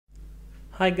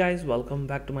Hi guys, welcome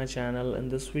back to my channel. In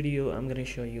this video I'm going to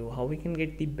show you how we can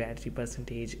get the battery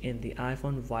percentage in the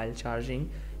iPhone while charging.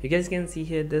 You guys can see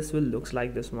here this will looks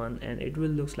like this one, and it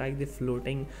will looks like the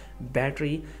floating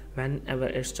battery whenever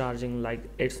it's charging. Like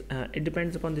it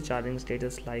depends upon the charging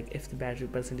status. Like if the battery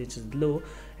percentage is low,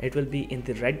 it will be in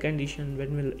the red condition.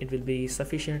 When it will be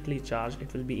sufficiently charged,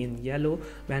 it will be in yellow.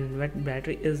 When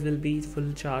battery will be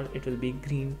full charge, it will be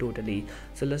green totally.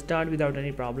 So let's start without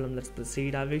any problem. Let's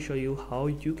proceed. I will show you how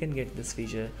you can get this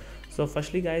feature. So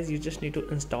firstly guys, you just need to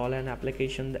install an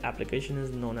application. The application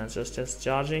is known as just as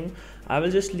charging. I will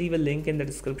just leave a link in the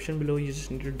description below. You just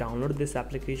need to download this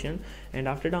application, and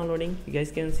after downloading, you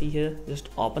guys can see here, just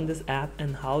open this app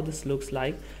and how this looks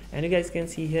like. And you guys can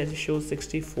see here it shows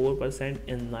 64%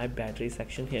 in my battery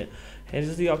section. Here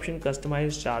is the option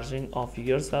customize charging of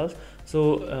yourself.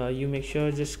 So you make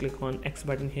sure just click on X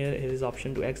button here. Here is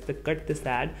option to cut this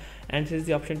ad, and here is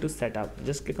the option to setup.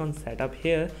 Just click on setup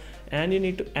here, and you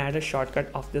need to add a shortcut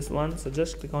of this one. So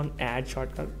just click on add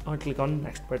shortcut or click on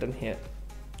next button here,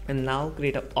 and now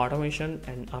create an automation.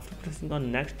 And after pressing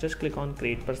on next, just click on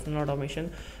create personal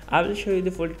automation. I will show you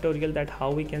the full tutorial that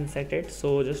how we can set it,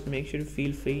 so just make sure to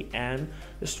feel free and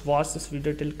just watch this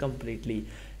video till completely.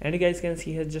 And you guys can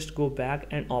see here, just go back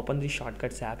and open the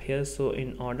shortcuts app here. So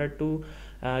in order to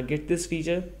get this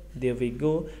feature, there we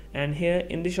go. And here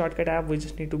in the shortcut app, we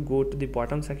just need to go to the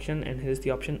bottom section, and here's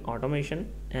the option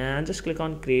automation, and just click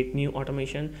on create new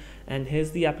automation. And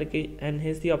here's the application, and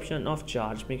here's the option of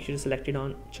charge. Make sure you select it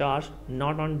on charge,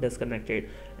 not on disconnected.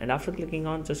 And after clicking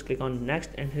on, just click on next,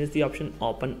 and here's the option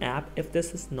open app. If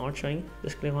this is not showing,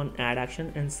 just click on add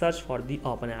action and search for the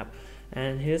open app.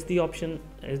 And here's the option,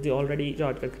 is the already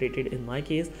shortcut created in my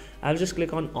case. I'll just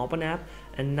click on open app,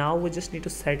 and now we just need to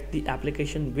set the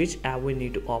application which app we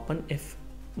need to open. If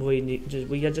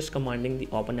we are just commanding the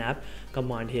open app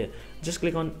command here, just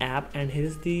click on app, and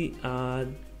here's the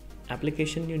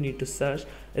application you need to search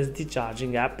is the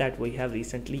charging app that we have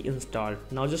recently installed.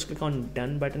 Now just click on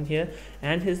done button here,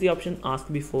 and here's the option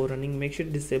ask before running. Make sure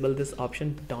to disable this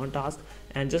option, don't ask,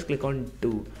 and just click on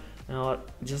do, or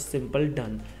just simple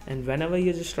done. And whenever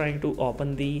you're just trying to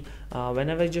open the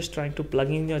whenever you're just trying to plug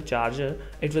in your charger,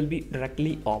 it will be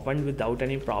directly opened without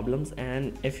any problems.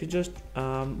 And if you just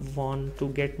want to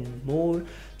get more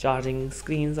charging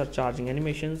screens or charging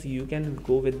animations, you can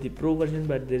go with the pro version,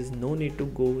 but there is no need to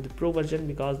go with the pro version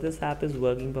because this app is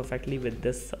working perfectly with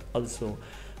this also.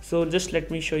 So just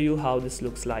let me show you how this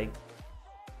looks like.